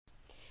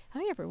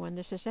Hi everyone,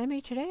 this is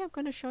Emmy. Today I'm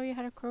going to show you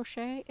how to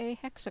crochet a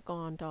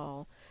hexagon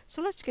doll. So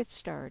let's get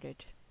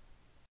started.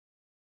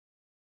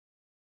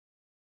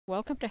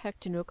 Welcome to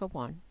HecTANOOGA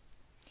 1.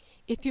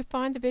 If you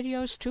find the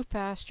videos too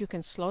fast, you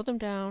can slow them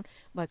down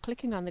by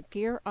clicking on the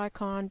gear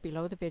icon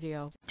below the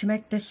video. To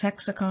make this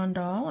hexagon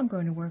doll, I'm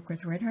going to work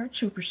with Red Heart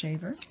Super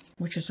Saver,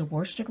 which is a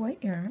worsted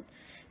weight yarn,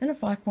 and a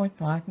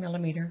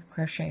 5.5mm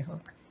crochet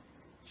hook.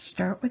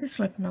 Start with a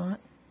slip knot,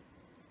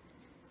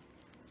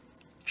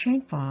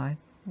 chain 5,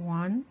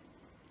 1,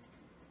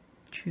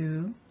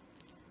 2,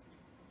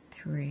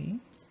 3,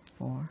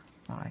 4,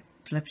 5.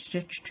 Slip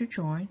stitch to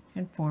join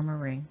and form a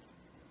ring.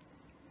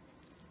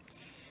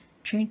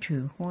 Chain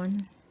 2,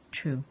 1,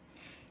 2.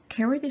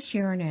 Carry this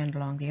yarn end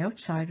along the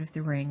outside of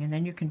the ring and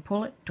then you can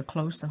pull it to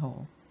close the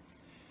hole.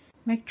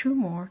 Make 2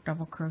 more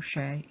double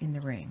crochet in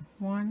the ring.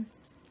 1,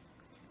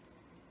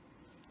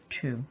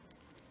 2.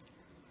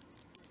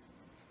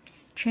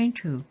 Chain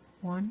 2,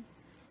 1,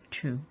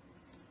 2.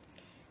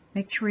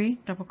 Make 3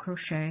 double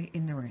crochet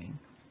in the ring.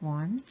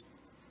 1,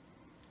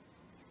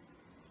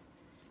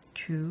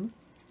 2,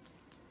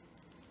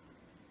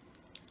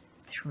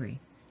 3.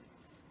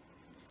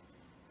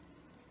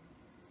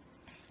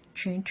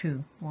 Chain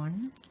 2,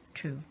 1,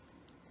 2,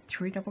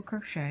 3 double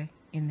crochet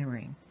in the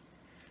ring.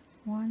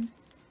 1,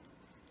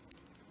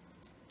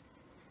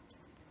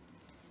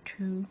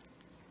 2,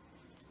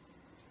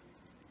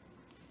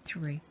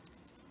 3.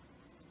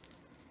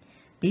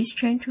 These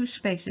chain 2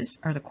 spaces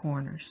are the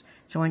corners,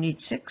 so I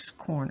need 6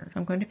 corners.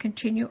 I'm going to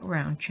continue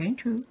around chain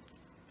 2,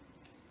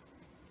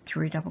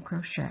 3 double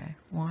crochet,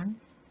 1,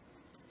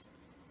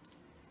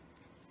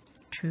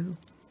 2,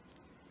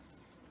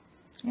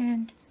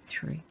 and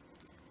 3.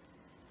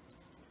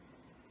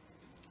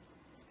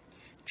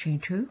 Chain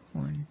 2,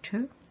 1,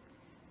 2,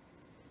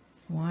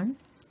 1,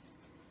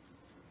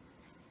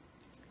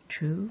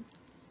 2,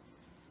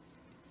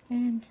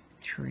 and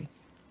 3.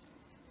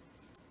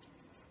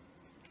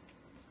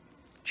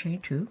 Chain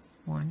 2,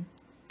 1,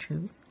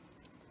 2,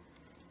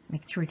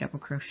 make 3 double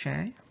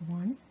crochet,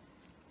 1,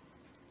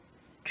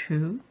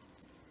 2,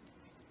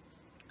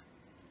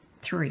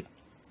 3.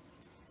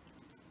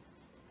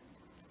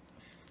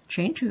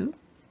 Chain 2,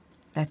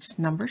 that's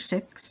number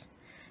 6.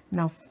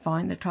 Now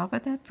find the top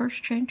of that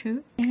first chain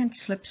 2 and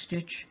slip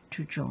stitch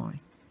to join.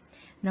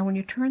 Now when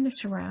you turn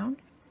this around,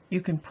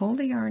 you can pull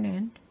the yarn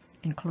end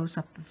and close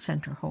up the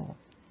center hole.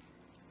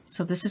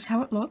 So this is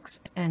how it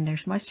looks, and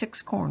there's my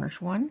 6 corners.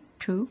 1,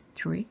 2,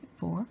 3,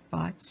 4,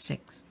 5,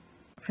 6.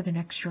 For the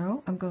next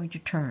row, I'm going to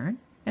turn,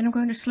 and I'm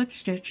going to slip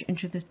stitch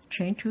into the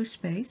chain 2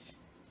 space.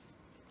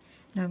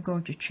 Now I'm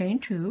going to chain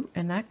 2,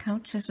 and that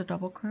counts as a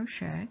double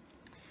crochet.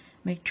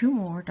 Make 2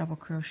 more double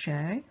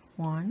crochet.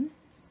 1,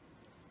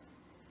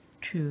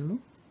 2.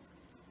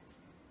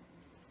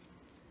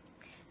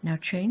 Now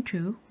chain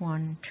 2,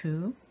 1,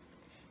 2,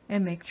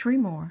 and make 3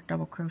 more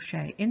double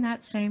crochet in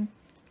that same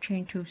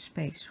chain 2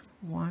 space.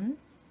 1,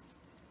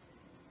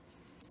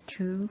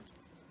 2,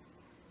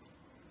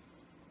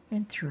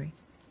 and 3.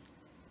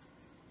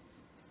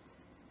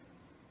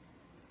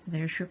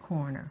 There's your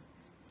corner.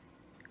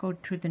 Go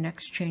to the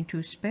next chain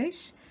 2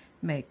 space,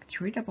 make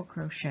 3 double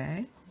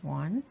crochet,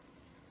 1,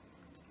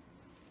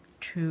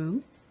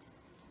 2,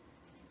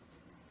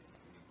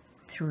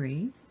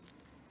 3,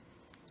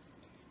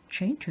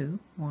 chain 2,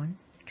 1,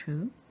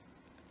 2,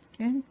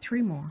 and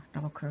 3 more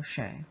double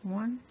crochet,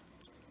 1,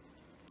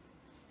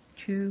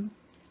 2,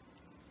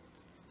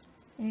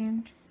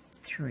 and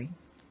 3.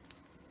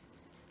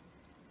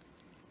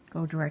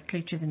 Go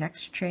directly to the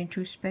next chain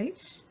 2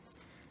 space,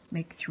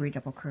 make 3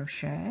 double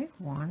crochet,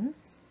 1,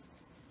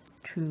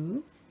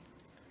 2,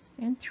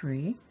 and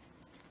 3,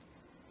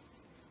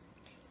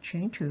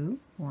 chain 2,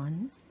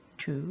 1,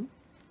 2,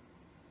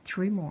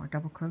 3 more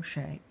double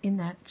crochet in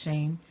that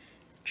same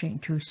chain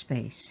 2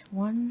 space,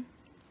 1,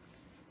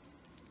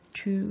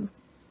 2,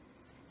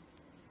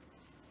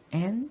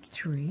 and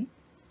 3.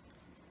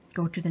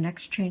 Go to the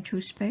next chain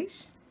 2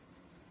 space,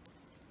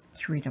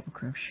 3 double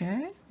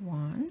crochet,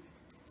 1,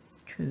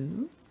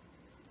 2,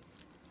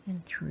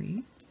 and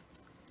 3,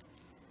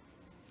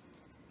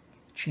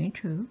 chain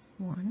 2,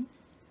 1,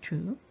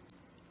 2,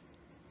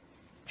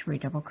 3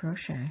 double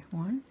crochet,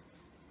 1,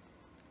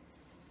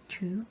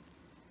 2,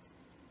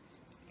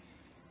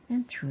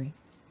 and 3.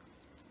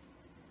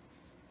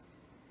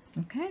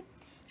 Okay,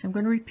 so I'm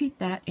going to repeat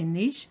that in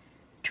these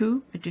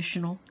 2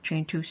 additional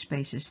chain 2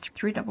 spaces.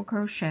 3 double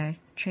crochet,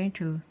 chain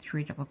 2,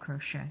 3 double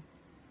crochet.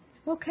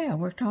 Okay, I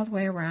worked all the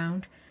way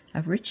around.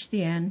 I've reached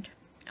the end.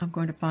 I'm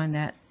going to find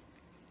that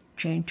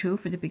chain 2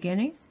 for the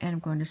beginning, and I'm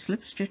going to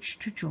slip stitch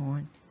to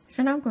join.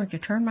 So now I'm going to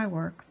turn my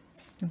work.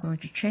 I'm going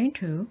to chain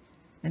 2,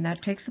 and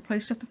that takes the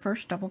place of the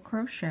first double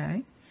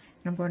crochet. And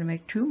I'm going to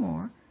make 2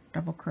 more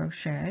double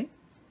crochet.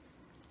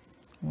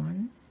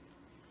 1,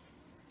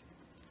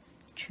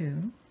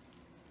 2,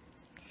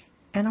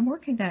 and I'm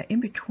working that in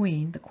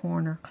between the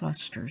corner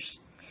clusters.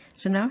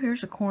 So now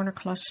here's a corner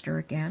cluster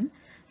again.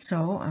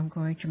 So I'm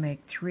going to make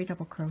 3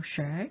 double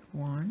crochet,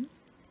 1,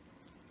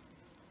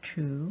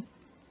 2,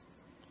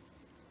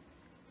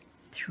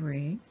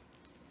 3,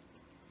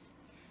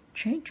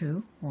 chain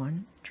 2,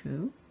 1,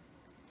 2,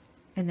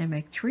 and then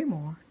make 3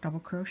 more double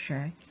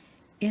crochet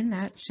in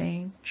that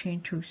same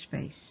chain 2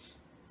 space.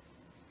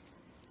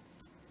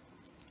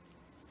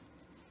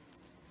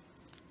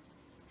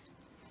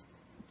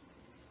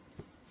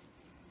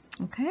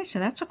 Okay, so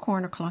that's a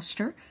corner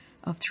cluster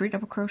of 3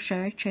 double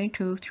crochet, chain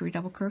 2, 3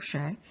 double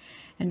crochet,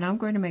 and now I'm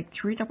going to make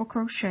 3 double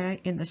crochet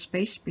in the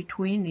space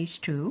between these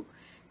two,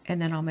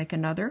 and then I'll make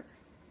another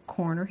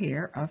corner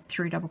here of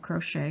 3 double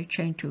crochet,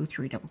 chain 2,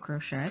 3 double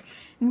crochet.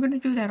 I'm going to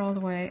do that all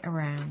the way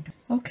around.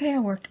 Okay, I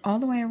worked all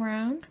the way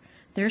around.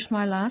 There's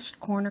my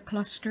last corner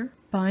cluster.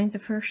 Bind the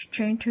first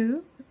chain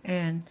 2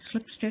 and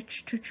slip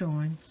stitch to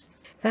join.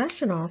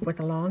 Fasten off with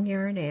a long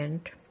yarn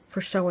end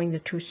for sewing the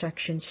 2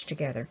 sections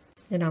together.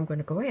 And I'm going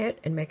to go ahead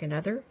and make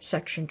another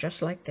section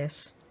just like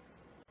this.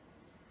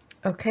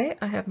 Okay,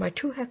 I have my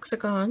 2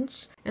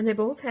 hexagons, and they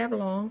both have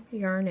long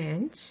yarn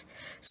ends.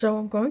 So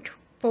I'm going to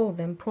fold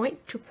them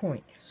point to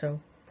point.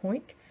 So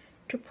point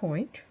to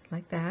point,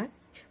 like that.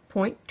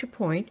 Point to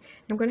point.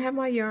 I'm going to have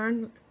my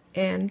yarn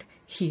end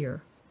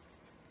here.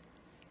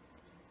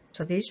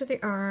 So these are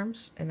the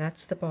arms, and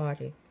that's the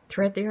body.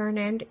 Thread the yarn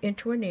end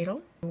into a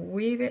needle.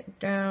 Weave it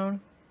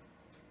down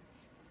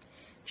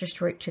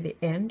just right to the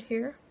end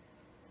here.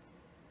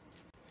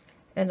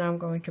 And I'm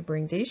going to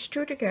bring these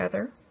 2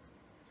 together,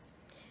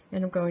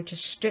 and I'm going to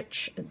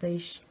stitch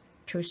these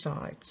 2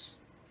 sides.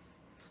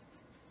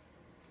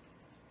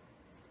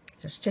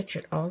 So stitch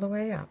it all the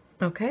way up.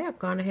 Okay, I've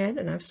gone ahead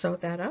and I've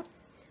sewed that up.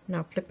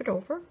 Now flip it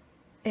over,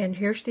 and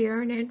here's the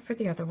yarn end for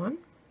the other one.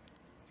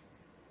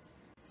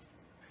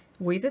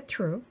 Weave it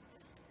through,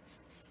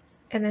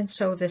 and then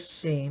sew this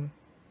seam.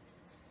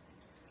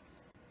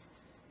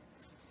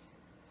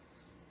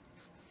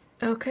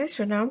 Okay,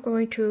 so now I'm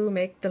going to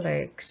make the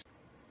legs.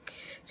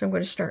 So I'm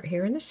going to start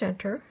here in the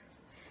center.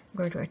 I'm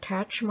going to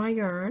attach my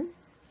yarn,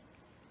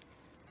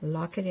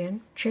 lock it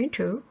in, chain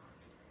 2,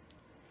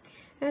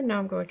 and now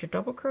I'm going to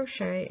double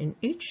crochet in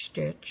each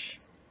stitch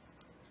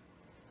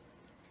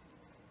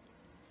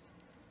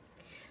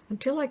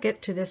until I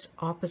get to this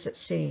opposite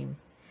seam.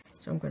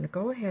 So I'm going to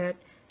go ahead,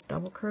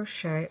 double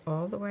crochet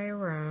all the way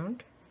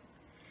around,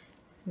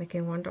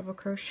 making 1 double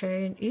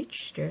crochet in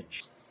each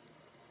stitch.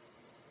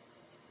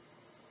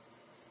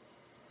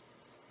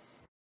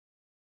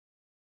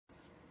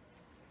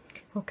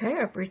 Okay,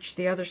 I've reached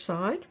the other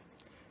side.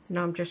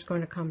 Now I'm just going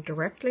to come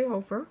directly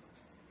over,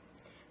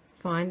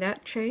 find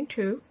that chain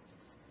 2,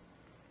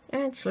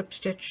 and slip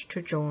stitch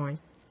to join.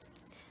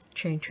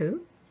 Chain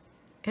 2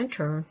 and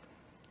turn.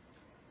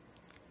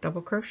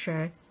 Double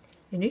crochet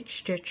in each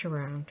stitch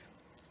around.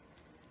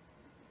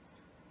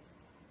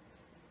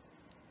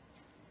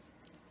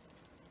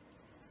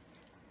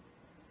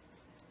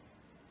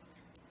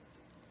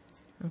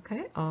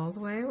 Okay, all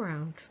the way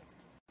around.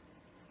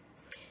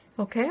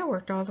 Okay, I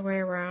worked all the way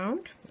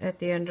around. At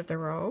the end of the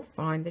row,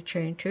 find the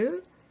chain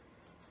 2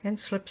 and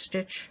slip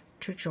stitch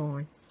to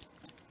join.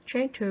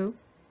 Chain 2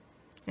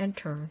 and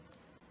turn.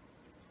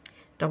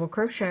 Double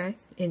crochet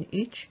in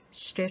each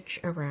stitch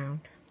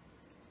around.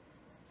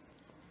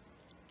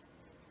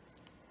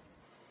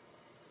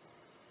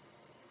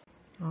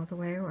 All the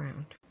way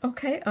around.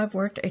 Okay, I've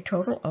worked a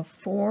total of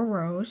 4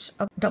 rows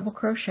of double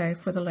crochet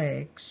for the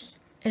legs.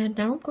 And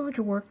now I'm going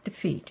to work the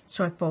feet.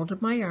 So I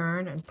folded my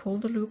yarn and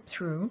pulled the loop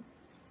through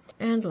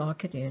and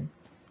lock it in.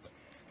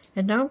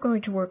 And now I'm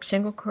going to work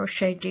single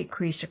crochet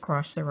decrease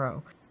across the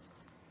row.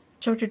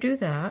 So to do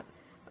that,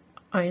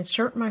 I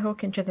insert my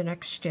hook into the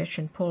next stitch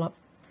and pull up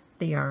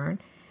the yarn,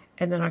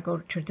 and then I go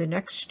to the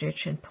next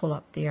stitch and pull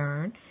up the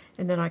yarn,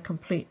 and then I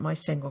complete my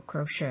single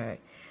crochet.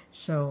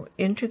 So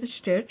into the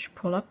stitch,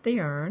 pull up the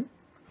yarn,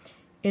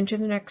 into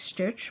the next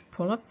stitch,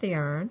 pull up the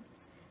yarn,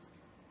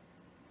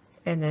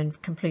 and then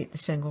complete the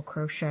single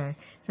crochet.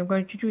 So I'm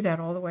going to do that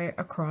all the way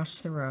across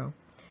the row.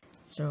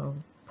 So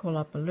pull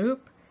up a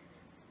loop,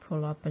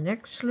 pull up a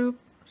next loop,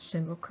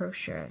 single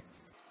crochet.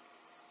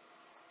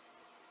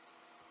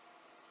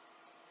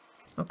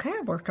 Okay,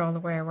 I worked all the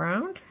way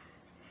around.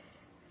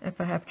 If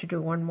I have to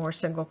do 1 more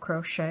single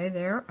crochet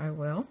there, I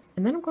will.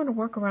 And then I'm going to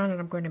work around and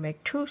I'm going to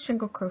make 2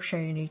 single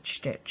crochet in each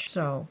stitch.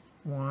 So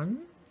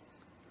 1,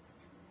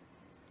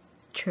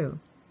 2.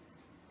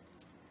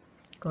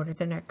 Go to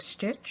the next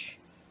stitch.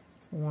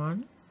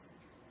 1,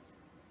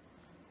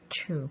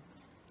 2.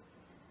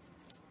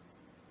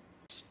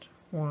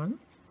 1,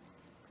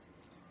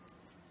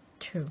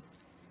 2.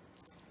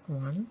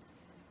 1,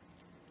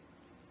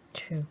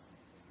 2.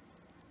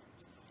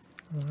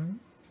 1,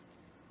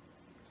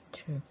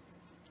 2.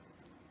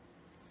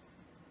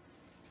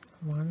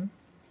 1,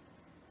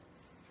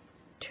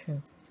 2.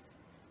 And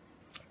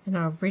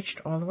now I've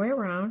reached all the way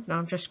around. Now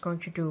I'm just going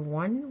to do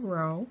 1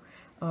 row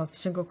of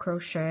single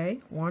crochet,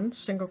 1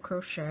 single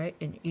crochet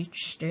in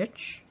each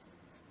stitch.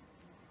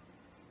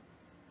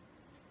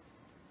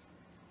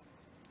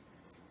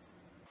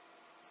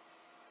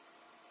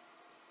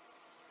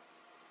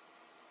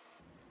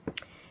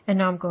 And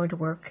now I'm going to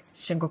work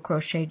single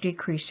crochet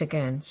decrease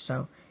again.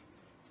 So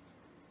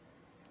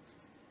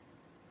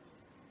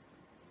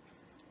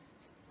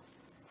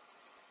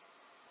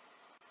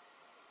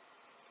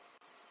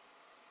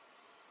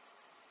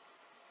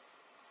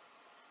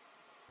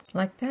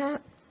like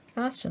that,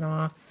 fasten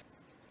off.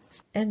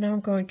 And now I'm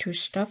going to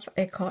stuff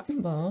a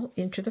cotton ball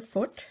into the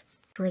foot,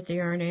 thread the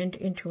yarn end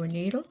into a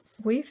needle,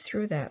 weave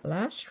through that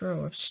last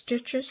row of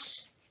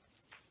stitches,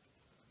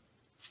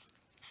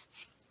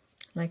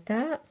 like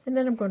that, and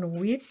then I'm going to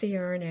weave the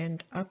yarn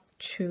end up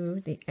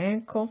to the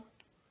ankle,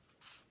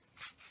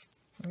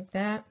 like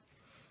that,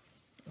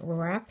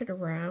 wrap it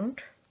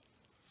around,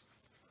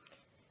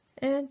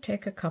 and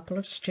take a couple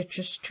of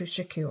stitches to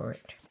secure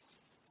it.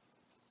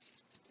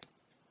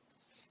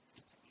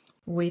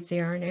 Weave the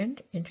yarn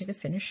end into the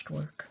finished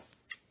work.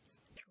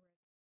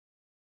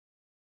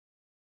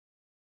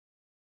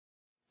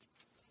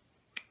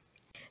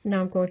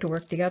 Now I'm going to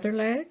work the other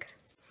leg,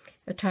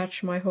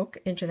 attach my hook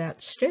into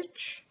that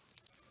stitch,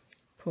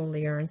 pull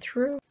the yarn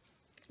through,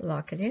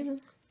 lock it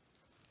in,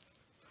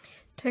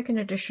 take an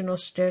additional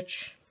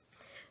stitch,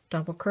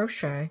 double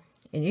crochet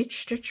in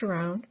each stitch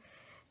around,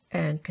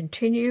 and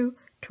continue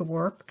to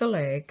work the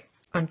leg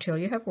until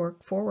you have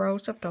worked 4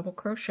 rows of double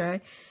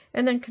crochet,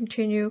 and then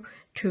continue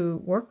to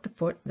work the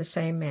foot the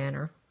same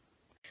manner.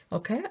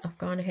 Okay, I've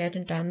gone ahead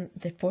and done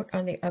the foot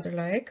on the other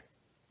leg,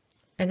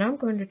 and I'm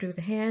going to do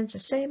the hands the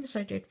same as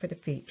I did for the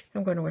feet.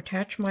 I'm going to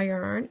attach my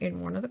yarn in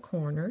one of the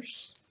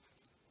corners.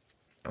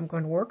 I'm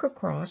going to work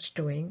across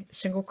doing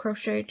single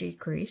crochet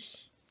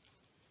decrease,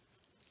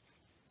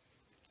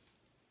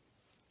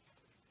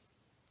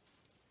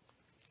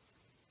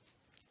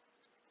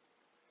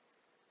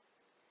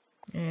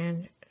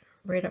 and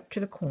right up to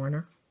the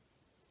corner.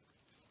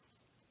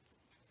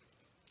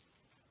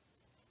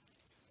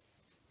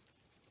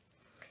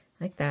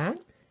 Like that.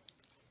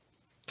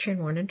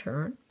 Chain 1 and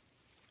turn.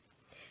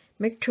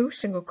 Make 2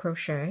 single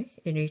crochet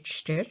in each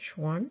stitch.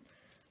 1,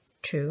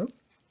 2,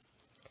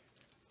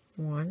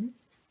 1,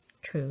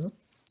 2.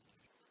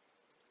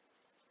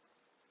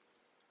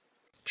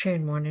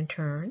 Chain 1 and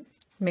turn.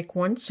 Make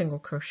 1 single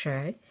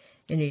crochet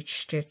in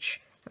each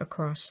stitch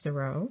across the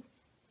row.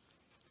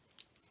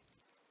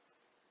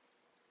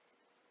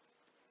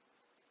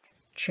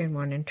 Chain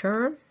 1 and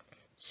turn.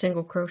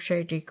 Single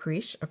crochet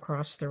decrease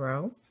across the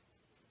row.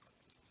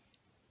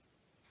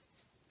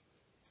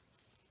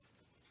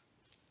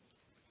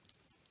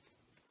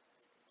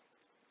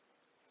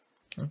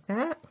 Like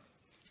that.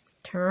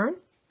 Turn,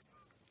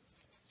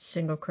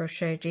 single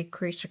crochet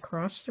decrease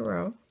across the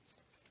row,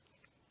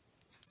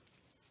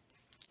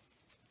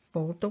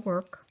 fold the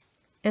work,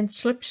 and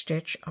slip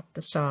stitch up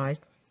the side.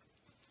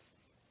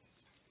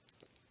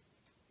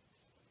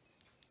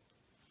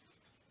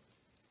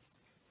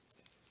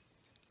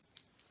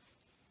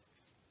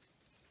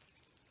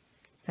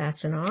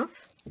 Fasten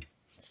off,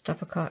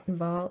 stuff a cotton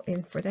ball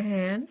in for the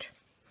hand,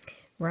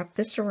 wrap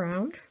this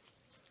around,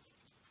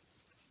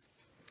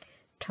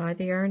 tie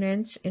the yarn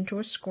ends into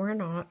a square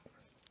knot,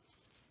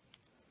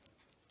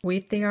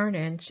 weave the yarn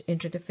ends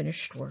into the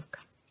finished work.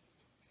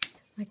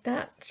 Like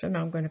that. So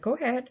now I'm going to go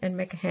ahead and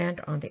make a hand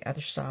on the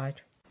other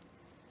side.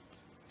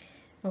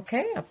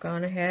 Okay, I've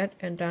gone ahead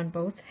and done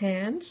both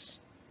hands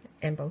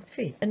and both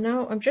feet. And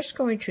now I'm just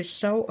going to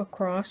sew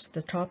across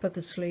the top of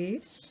the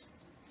sleeves.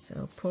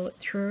 So pull it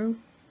through,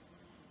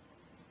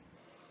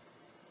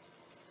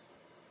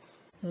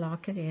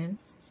 lock it in.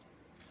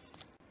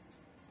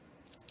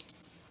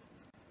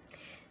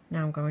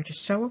 Now I'm going to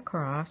sew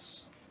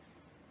across,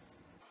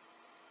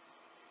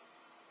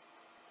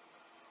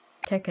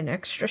 take an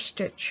extra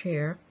stitch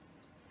here,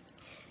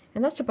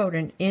 and that's about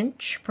 1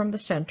 inch from the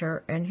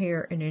center, and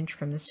here 1 inch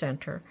from the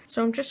center.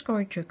 So I'm just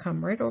going to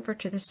come right over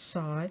to this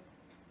side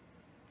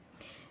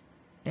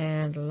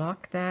and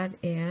lock that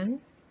in,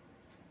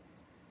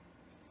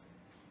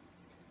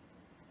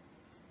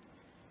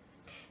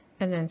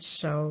 and then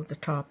sew the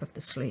top of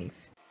the sleeve.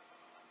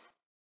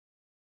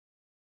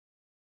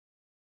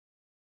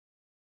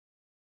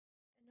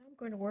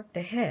 I'm going to work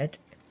the head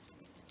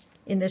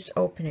in this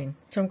opening.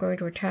 So I'm going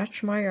to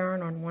attach my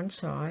yarn on one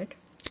side,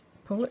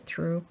 pull it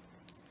through,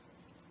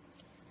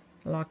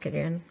 lock it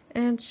in,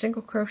 and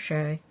single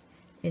crochet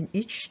in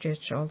each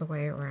stitch all the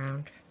way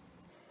around.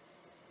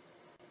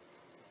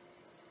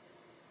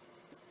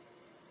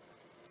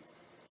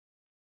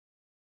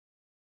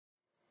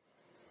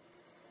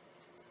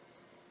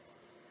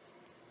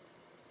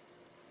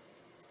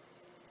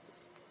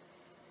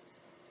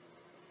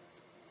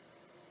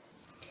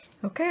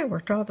 Okay, I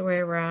worked all the way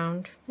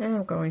around, and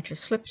I'm going to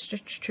slip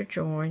stitch to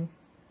join,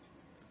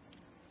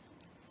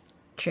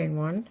 chain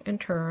 1 and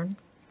turn,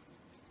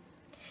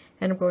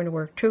 and I'm going to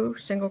work 2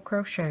 single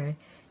crochet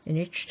in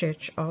each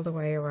stitch all the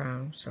way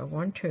around. So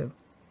 1, 2,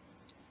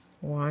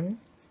 1,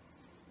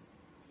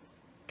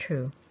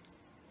 2,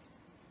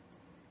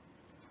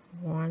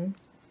 1,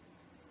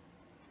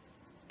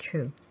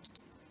 2.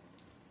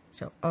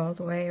 So all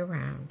the way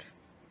around.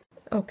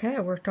 Okay, I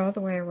worked all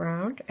the way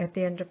around. At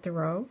the end of the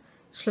row,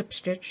 slip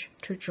stitch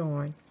to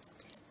join,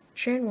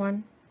 chain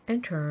 1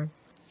 and turn,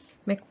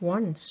 make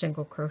 1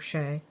 single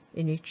crochet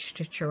in each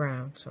stitch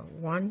around. So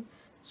 1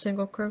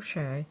 single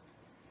crochet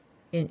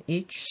in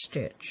each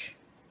stitch.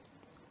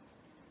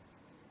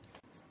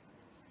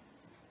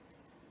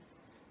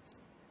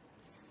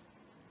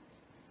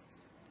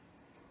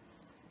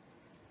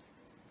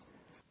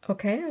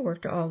 Okay, I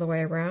worked all the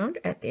way around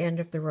at the end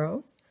of the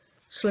row,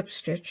 slip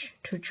stitch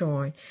to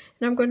join.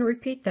 And I'm going to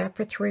repeat that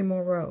for 3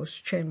 more rows.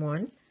 Chain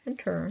 1 and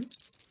turn,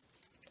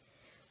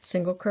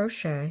 single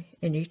crochet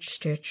in each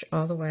stitch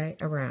all the way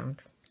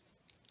around.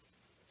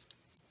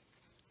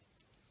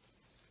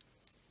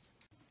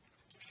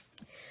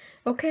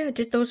 Okay, I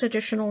did those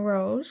additional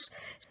rows.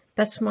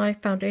 That's my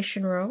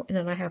foundation row, and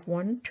then I have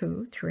 1,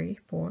 2, 3,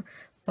 4,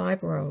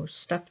 5 rows.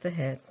 Stuff the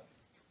head.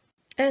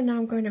 And now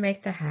I'm going to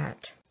make the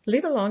hat.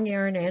 Leave a long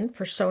yarn end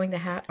for sewing the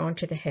hat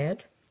onto the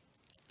head.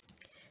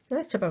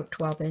 That's about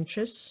 12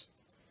 inches.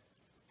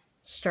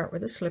 Start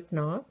with a slip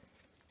knot.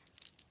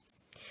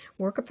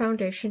 Work a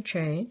foundation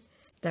chain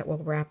that will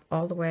wrap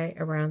all the way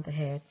around the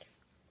head.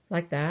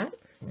 Like that.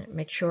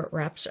 Make sure it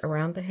wraps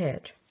around the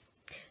head.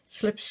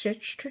 Slip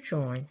stitch to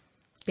join.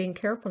 Being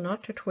careful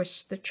not to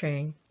twist the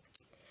chain.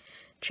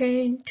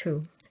 Chain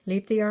 2.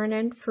 Leave the yarn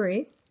end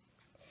free.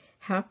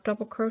 Half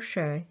double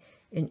crochet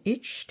in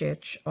each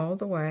stitch all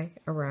the way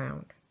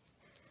around.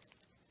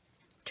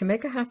 To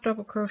make a half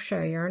double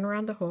crochet, yarn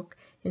around the hook,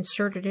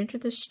 insert it into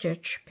the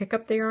stitch, pick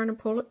up the yarn and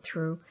pull it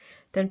through,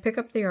 then pick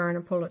up the yarn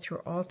and pull it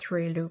through all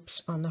 3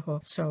 loops on the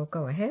hook. So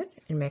go ahead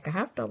and make a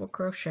half double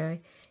crochet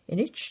in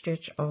each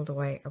stitch all the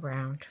way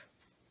around.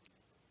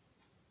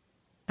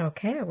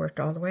 Okay, I worked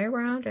all the way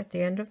around at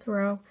the end of the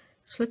row,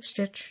 slip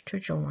stitch to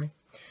join.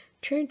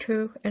 Chain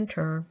 2 and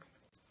turn,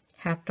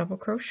 half double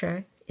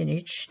crochet in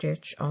each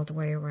stitch all the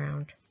way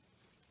around.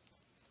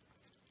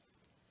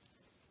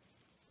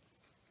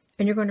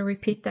 And you're going to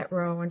repeat that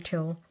row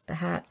until the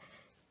hat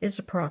is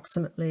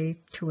approximately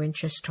 2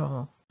 inches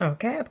tall.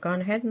 Okay, I've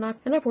gone ahead and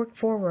I've worked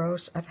 4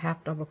 rows of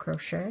half double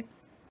crochet.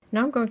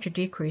 Now I'm going to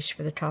decrease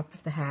for the top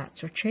of the hat.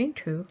 So chain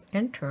 2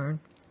 and turn.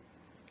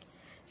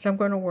 So I'm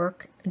going to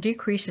work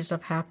decreases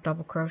of half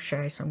double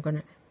crochet. So I'm going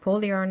to pull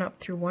the yarn up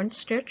through 1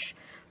 stitch,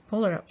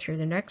 pull it up through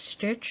the next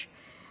stitch.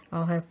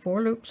 I'll have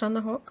 4 loops on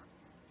the hook.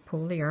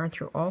 Pull the yarn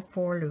through all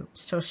 4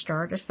 loops. So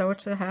start as though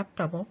it's a half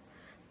double.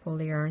 Pull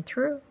the yarn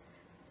through.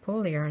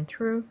 Pull the yarn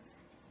through,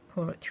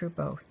 pull it through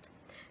both.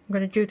 I'm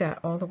going to do that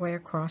all the way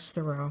across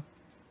the row.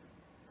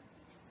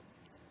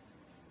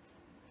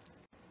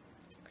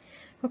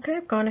 Okay,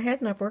 I've gone ahead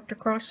and I've worked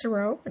across the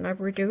row and I've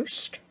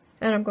reduced.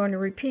 And I'm going to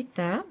repeat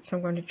that. So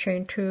I'm going to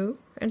chain 2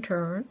 and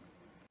turn.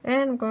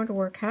 And I'm going to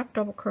work half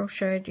double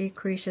crochet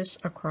decreases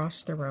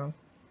across the row.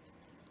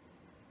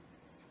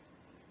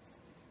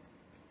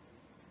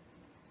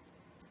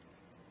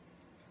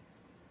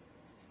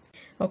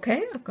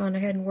 Okay, I've gone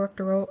ahead and worked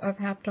a row of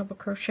half double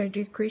crochet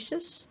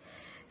decreases,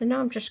 and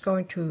now I'm just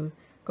going to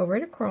go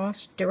right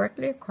across,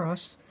 directly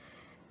across,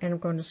 and I'm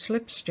going to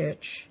slip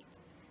stitch,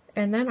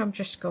 and then I'm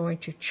just going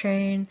to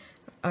chain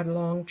a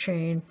long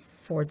chain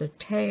for the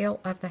tail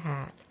of the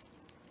hat.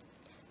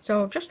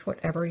 So just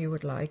whatever you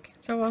would like.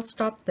 So I'll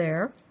stop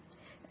there,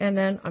 and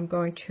then I'm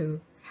going to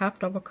half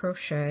double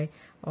crochet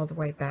all the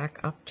way back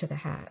up to the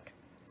hat.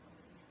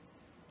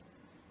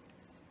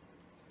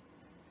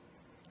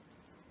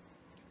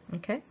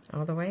 Okay,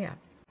 all the way up.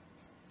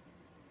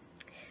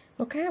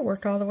 Okay, I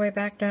worked all the way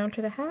back down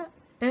to the hat,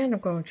 and I'm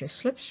going to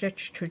slip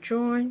stitch to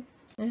join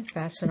and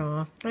fasten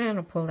off, and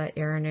I'll pull that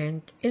yarn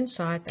end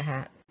inside the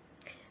hat.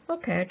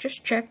 Okay, I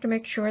just check to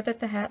make sure that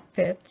the hat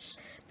fits,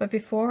 but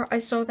before I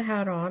sew the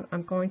hat on,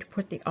 I'm going to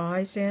put the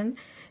eyes in,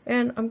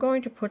 and I'm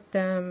going to put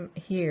them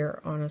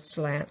here on a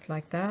slant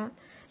like that.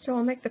 So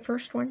I'll make the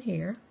first one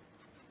here.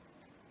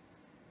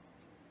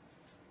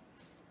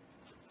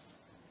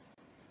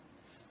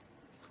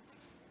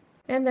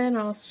 And then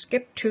I'll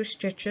skip 2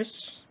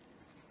 stitches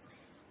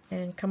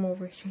and come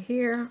over to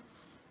here,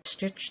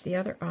 stitch the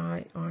other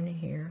eye on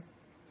here.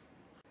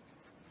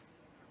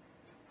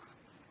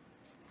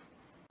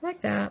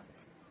 Like that.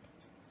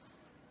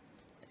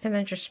 And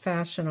then just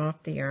fasten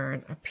off the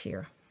yarn up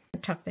here.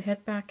 Tuck the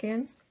head back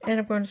in. And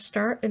I'm going to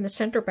start in the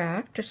center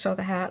back to sew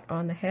the hat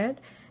on the head.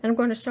 And I'm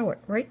going to sew it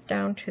right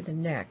down to the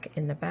neck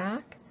in the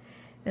back.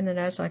 And then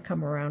as I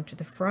come around to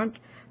the front,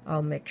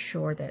 I'll make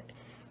sure that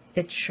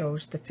it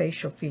shows the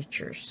facial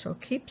features. So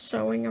keep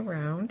sewing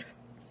around.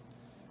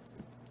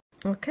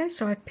 Okay,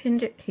 so I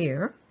pinned it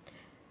here,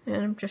 and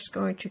I'm just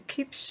going to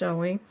keep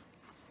sewing.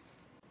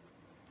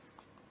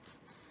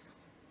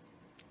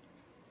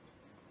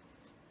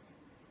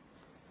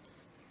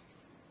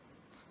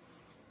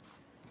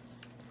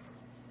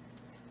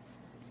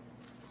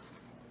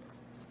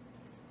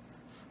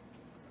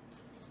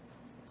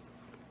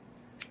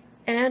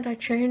 And I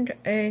chained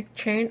a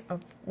chain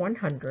of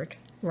 100,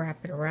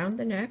 wrap it around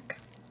the neck,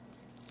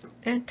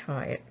 and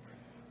tie it.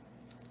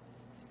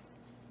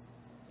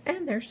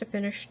 And there's the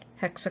finished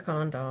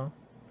hexagon doll.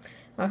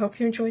 I hope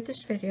you enjoyed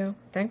this video.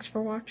 Thanks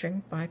for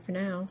watching. Bye for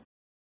now.